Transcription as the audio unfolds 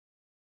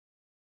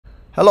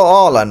Hello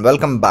all and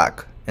welcome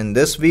back. In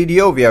this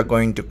video we are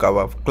going to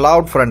cover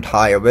CloudFront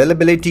high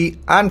availability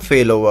and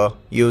failover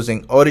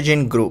using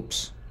Origin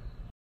Groups.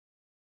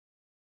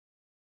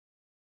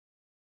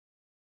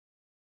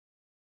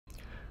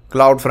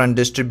 CloudFront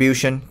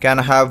distribution can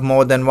have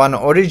more than one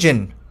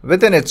origin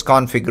within its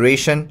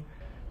configuration,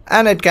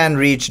 and it can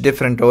reach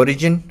different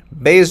origin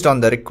based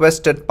on the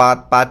requested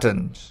path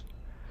patterns.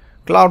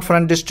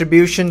 CloudFront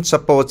distribution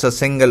supports a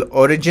single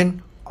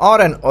origin or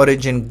an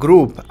origin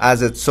group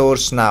as its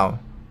source now.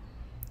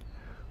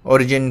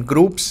 Origin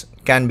groups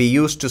can be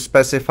used to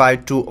specify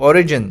two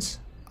origins,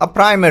 a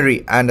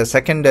primary and a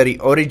secondary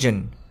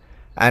origin,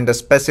 and a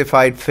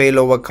specified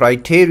failover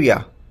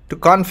criteria to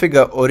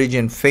configure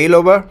origin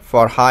failover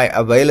for high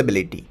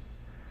availability.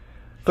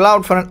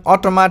 CloudFront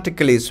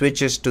automatically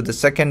switches to the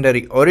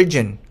secondary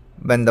origin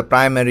when the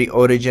primary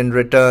origin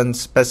returns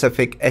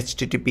specific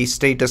HTTP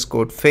status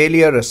code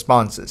failure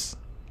responses.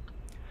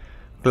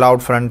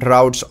 CloudFront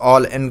routes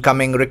all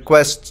incoming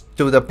requests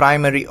to the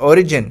primary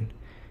origin,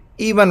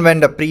 even when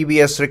the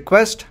previous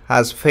request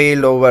has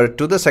failed over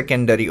to the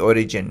secondary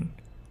origin.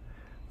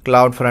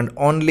 CloudFront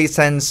only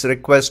sends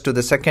requests to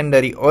the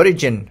secondary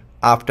origin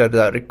after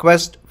the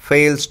request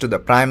fails to the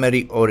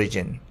primary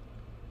origin.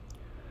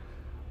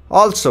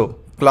 Also,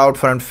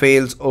 CloudFront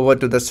fails over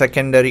to the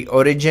secondary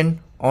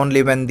origin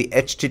only when the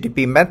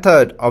HTTP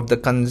method of the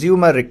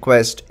consumer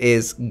request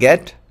is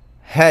GET,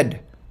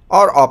 HEAD,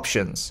 or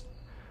options.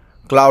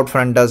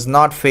 CloudFront does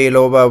not fail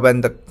over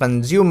when the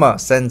consumer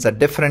sends a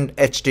different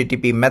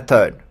HTTP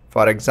method,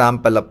 for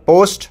example a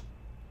POST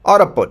or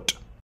a PUT.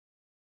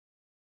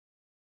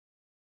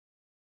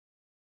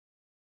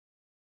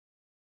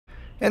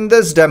 In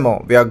this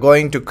demo, we are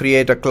going to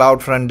create a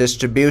CloudFront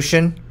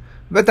distribution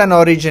with an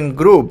origin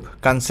group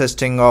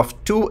consisting of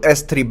two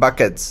S3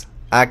 buckets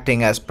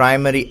acting as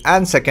primary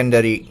and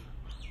secondary.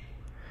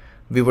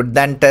 We would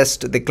then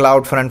test the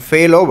CloudFront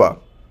failover.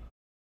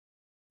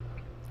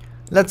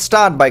 Let's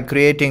start by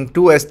creating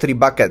two S3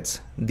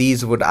 buckets.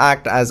 These would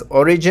act as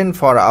origin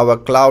for our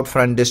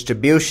CloudFront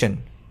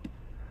distribution.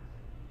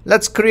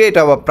 Let's create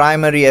our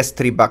primary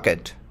S3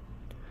 bucket.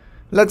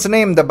 Let's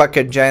name the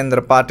bucket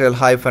Jayendra Patil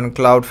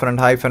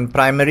CloudFront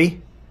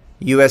primary,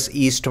 US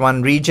East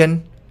 1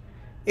 region,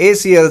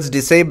 ACLs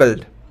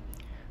disabled.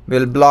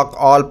 We'll block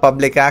all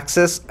public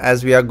access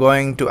as we are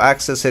going to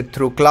access it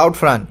through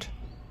CloudFront.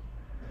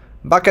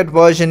 Bucket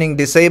versioning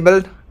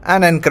disabled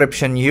and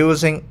encryption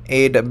using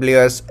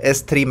AWS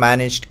S3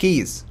 managed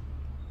keys.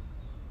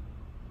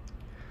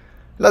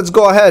 Let's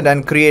go ahead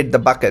and create the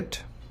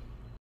bucket.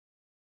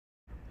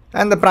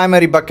 And the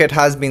primary bucket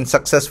has been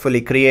successfully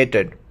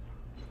created.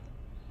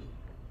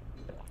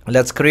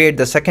 Let's create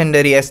the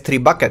secondary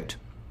S3 bucket.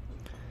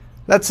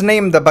 Let's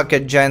name the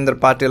bucket Jayendra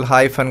Patil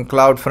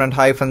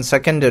CloudFront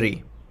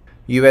secondary,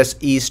 US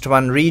East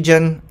 1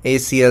 region,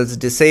 ACLs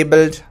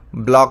disabled,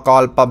 block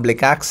all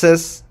public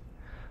access,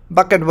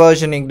 bucket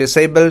versioning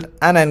disabled,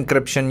 and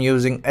encryption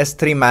using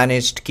S3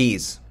 managed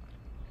keys.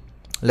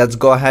 Let's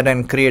go ahead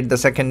and create the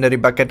secondary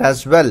bucket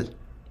as well.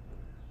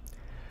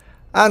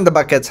 And the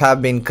buckets have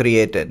been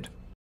created.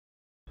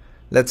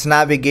 Let's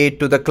navigate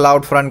to the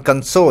CloudFront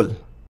console.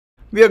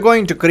 We are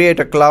going to create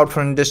a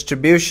CloudFront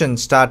distribution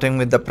starting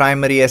with the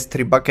primary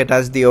S3 bucket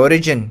as the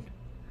origin.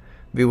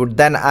 We would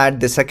then add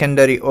the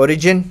secondary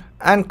origin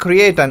and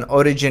create an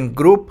origin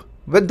group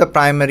with the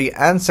primary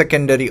and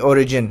secondary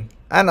origin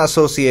and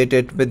associate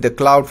it with the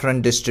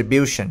CloudFront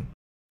distribution.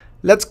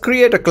 Let's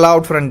create a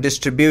CloudFront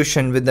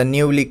distribution with the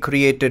newly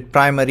created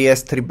primary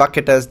S3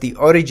 bucket as the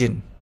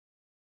origin.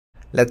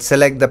 Let's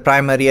select the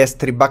primary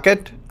S3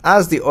 bucket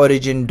as the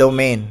origin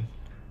domain.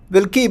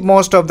 We'll keep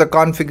most of the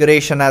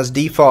configuration as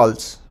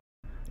defaults.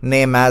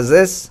 Name as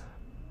is.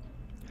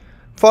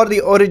 For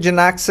the origin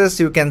access,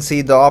 you can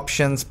see the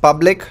options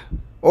public,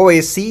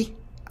 OAC,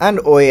 and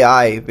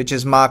OAI, which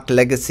is marked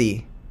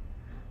legacy.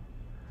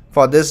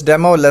 For this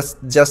demo, let's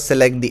just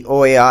select the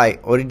OAI,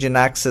 Origin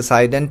Access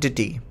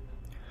Identity.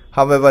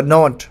 However,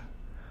 note,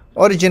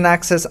 Origin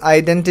Access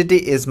Identity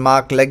is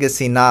marked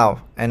legacy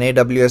now, and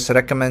AWS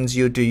recommends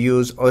you to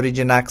use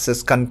Origin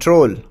Access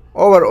Control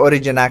over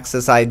Origin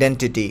Access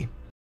Identity.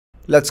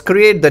 Let's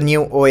create the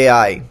new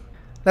OAI.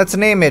 Let's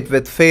name it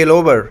with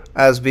failover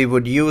as we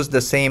would use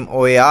the same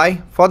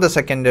OAI for the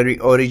secondary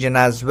origin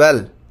as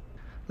well.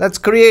 Let's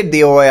create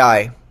the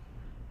OAI.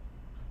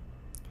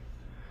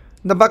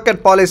 The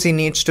bucket policy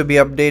needs to be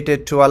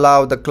updated to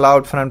allow the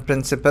CloudFront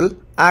principal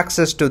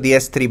access to the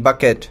S3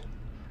 bucket.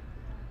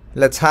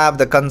 Let's have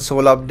the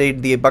console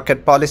update the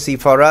bucket policy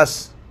for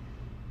us.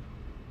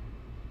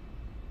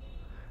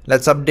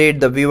 Let's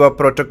update the viewer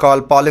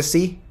protocol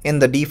policy in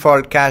the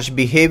default cache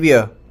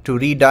behavior to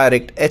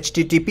redirect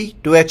HTTP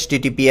to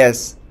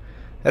HTTPS.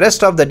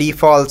 Rest of the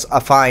defaults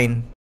are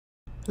fine.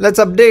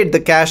 Let's update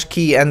the cache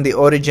key and the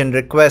origin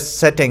request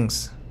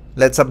settings.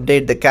 Let's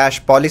update the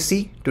cache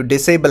policy to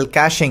disable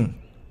caching.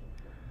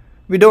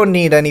 We don't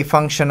need any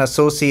function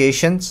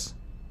associations.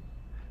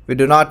 We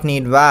do not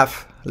need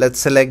WAF. Let's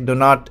select do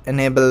not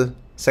enable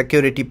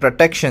security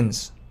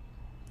protections.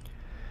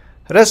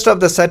 Rest of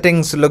the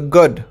settings look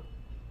good.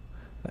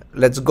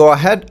 let's go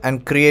ahead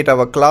and create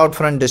our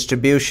CloudFront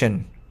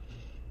distribution.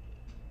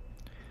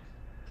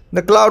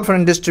 The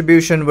CloudFront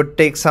distribution would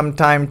take some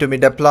time to be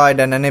deployed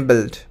and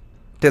enabled.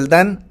 Till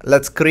then,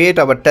 let's create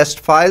our test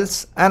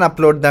files and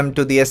upload them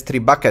to the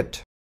S3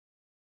 bucket.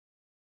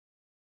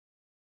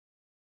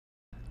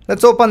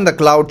 Let's open the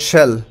Cloud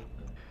Shell.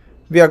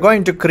 We are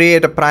going to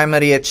create a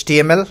primary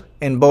HTML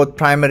in both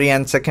primary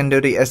and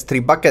secondary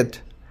S3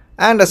 bucket,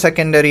 and a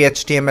secondary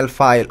HTML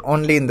file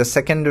only in the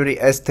secondary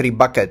S3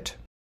 bucket.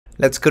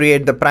 Let's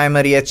create the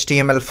primary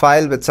HTML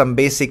file with some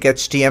basic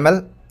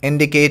HTML,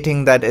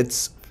 indicating that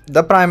it's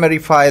the primary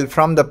file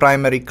from the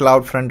primary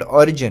CloudFront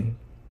origin.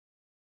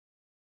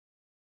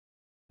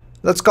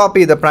 Let's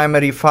copy the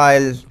primary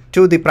file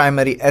to the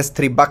primary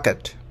S3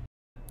 bucket.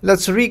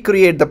 Let's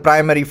recreate the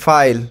primary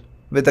file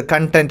with the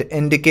content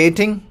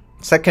indicating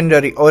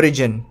secondary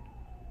origin.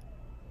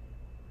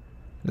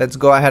 Let's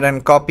go ahead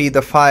and copy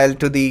the file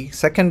to the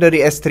secondary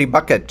S3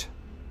 bucket.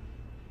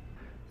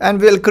 And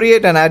we'll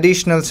create an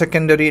additional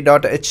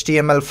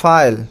secondary.html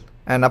file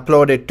and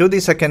upload it to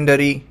the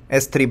secondary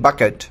S3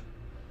 bucket.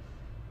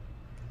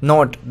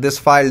 Note, this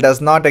file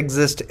does not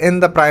exist in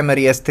the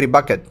primary S3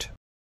 bucket.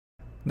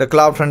 The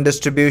CloudFront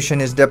distribution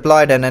is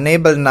deployed and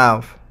enabled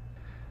now.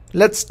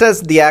 Let's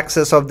test the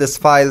access of these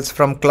files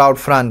from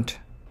CloudFront.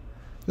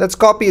 Let's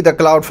copy the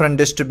CloudFront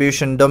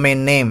distribution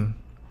domain name.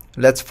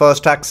 Let's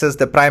first access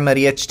the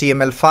primary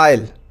HTML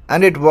file,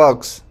 and it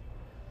works.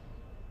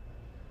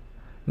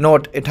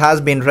 Note, it has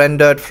been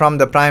rendered from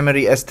the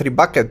primary S3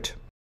 bucket.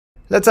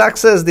 Let's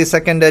access the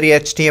secondary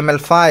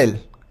HTML file,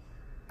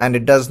 and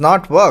it does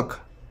not work,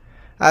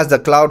 as the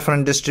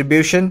CloudFront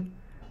distribution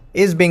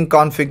is being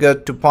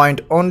configured to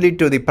point only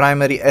to the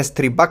primary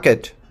S3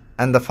 bucket,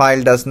 and the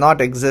file does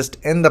not exist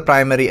in the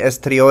primary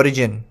S3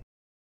 origin.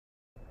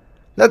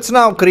 Let's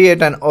now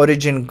create an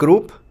origin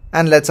group,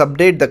 and let's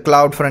update the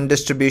CloudFront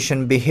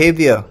distribution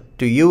behavior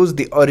to use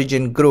the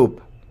origin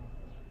group.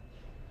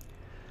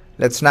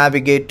 Let's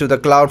navigate to the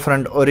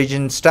CloudFront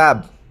Origins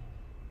tab.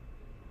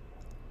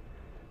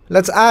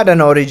 Let's add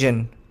an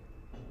origin.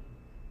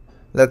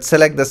 Let's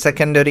select the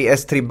secondary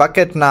S3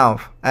 bucket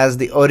now as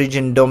the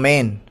origin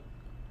domain.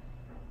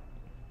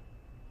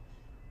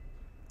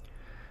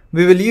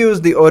 We will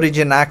use the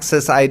origin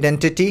access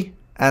identity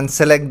and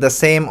select the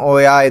same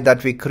OAI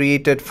that we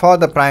created for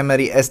the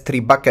primary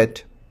S3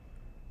 bucket.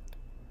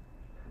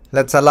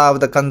 Let's allow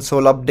the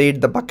console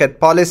update the bucket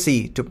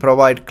policy to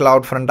provide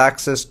CloudFront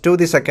access to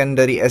the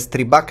secondary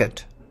S3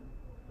 bucket.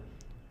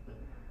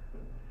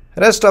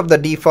 Rest of the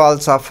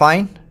defaults are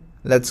fine.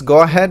 Let's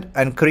go ahead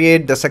and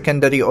create the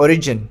secondary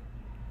origin.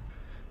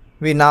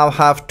 We now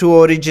have two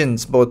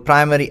origins, both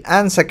primary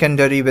and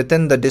secondary,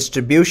 within the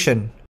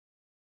distribution.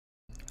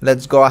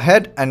 Let's go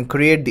ahead and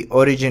create the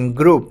origin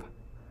group.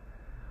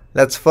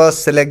 Let's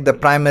first select the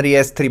primary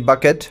S3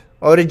 bucket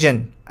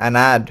origin and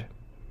add.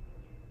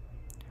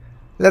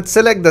 Let's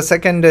select the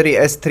secondary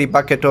S3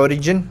 bucket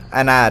origin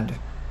and add.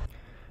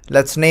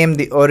 Let's name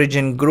the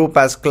origin group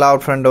as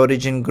CloudFront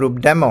Origin Group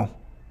Demo.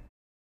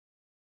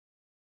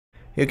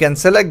 You can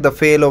select the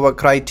failover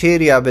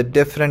criteria with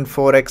different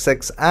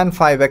 4xx and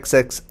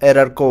 5xx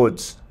error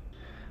codes.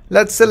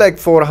 Let's select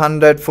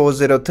 400,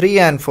 403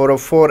 and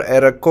 404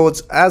 error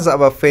codes as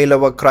our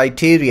failover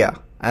criteria,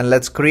 and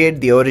let's create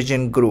the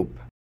origin group.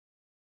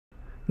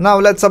 Now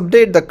let's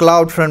update the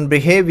CloudFront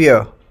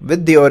behavior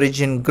with the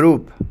origin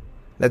group.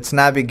 Let's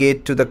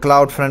navigate to the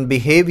CloudFront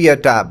behavior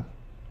tab.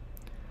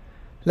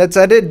 Let's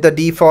edit the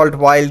default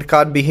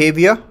wildcard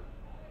behavior.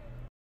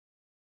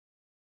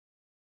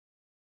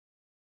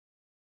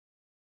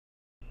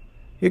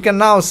 You can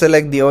now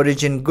select the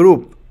origin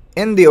group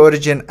in the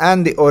origin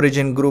and the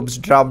origin groups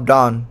drop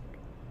down.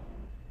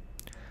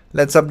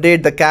 Let's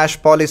update the cache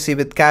policy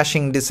with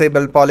caching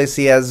disabled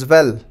policy as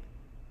well.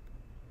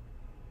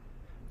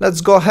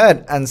 Let's go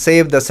ahead and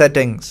save the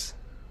settings.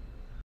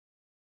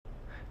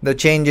 The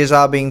changes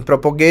are being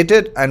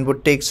propagated and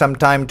would take some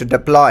time to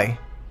deploy.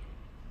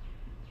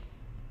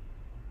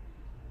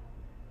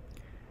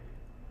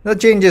 The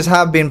changes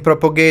have been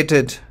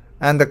propagated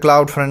and the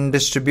CloudFront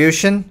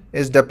distribution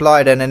is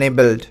deployed and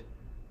enabled.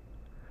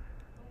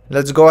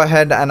 Let's go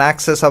ahead and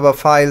access our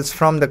files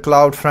from the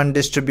CloudFront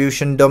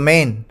distribution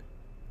domain.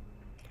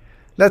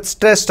 Let's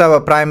test our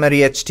primary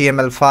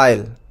HTML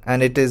file,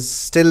 and it is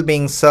still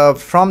being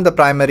served from the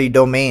primary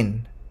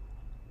domain.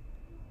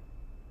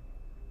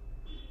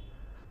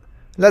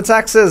 Let's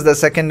access the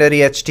secondary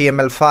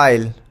HTML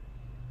file.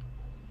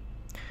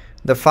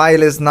 The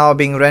file is now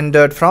being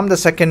rendered from the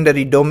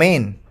secondary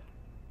domain.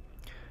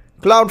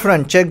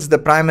 CloudFront checks the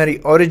primary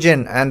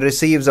origin and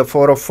receives a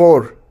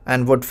 404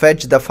 and would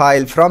fetch the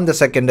file from the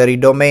secondary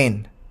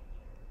domain.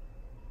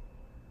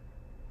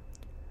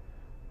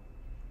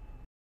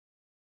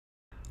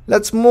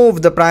 Let's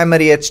move the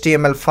primary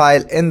HTML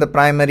file in the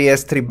primary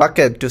S3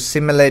 bucket to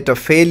simulate a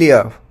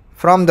failure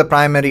from the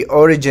primary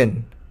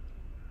origin.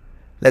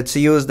 Let's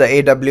use the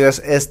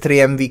AWS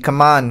S3MV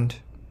command.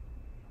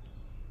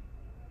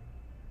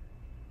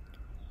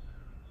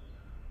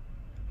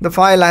 The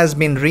file has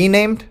been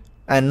renamed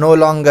and no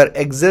longer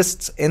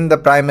exists in the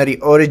primary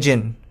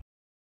origin.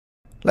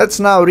 Let's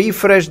now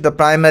refresh the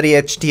primary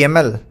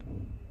HTML.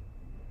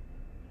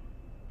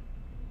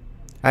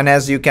 And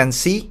as you can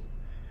see,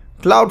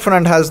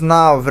 CloudFront has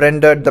now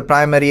rendered the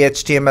primary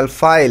HTML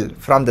file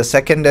from the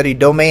secondary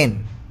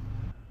domain.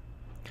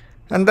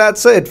 And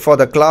that's it for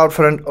the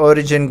CloudFront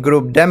Origin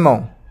Group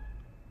demo.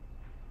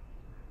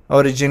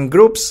 Origin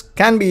Groups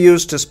can be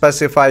used to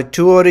specify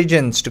two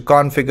origins to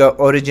configure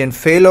Origin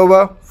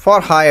Failover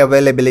for high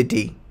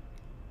availability.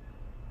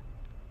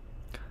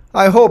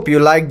 I hope you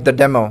liked the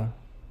demo.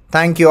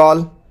 Thank you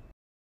all.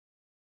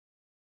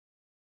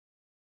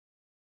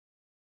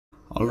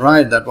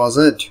 Alright, that was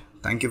it.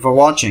 Thank you for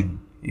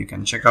watching. You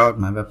can check out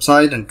my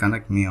website and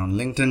connect me on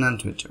LinkedIn and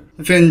Twitter.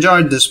 If you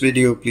enjoyed this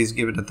video, please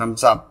give it a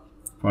thumbs up.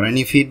 For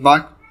any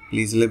feedback,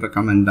 please leave a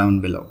comment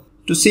down below.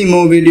 To see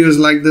more videos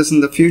like this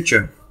in the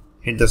future,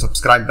 hit the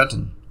subscribe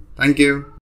button. Thank you.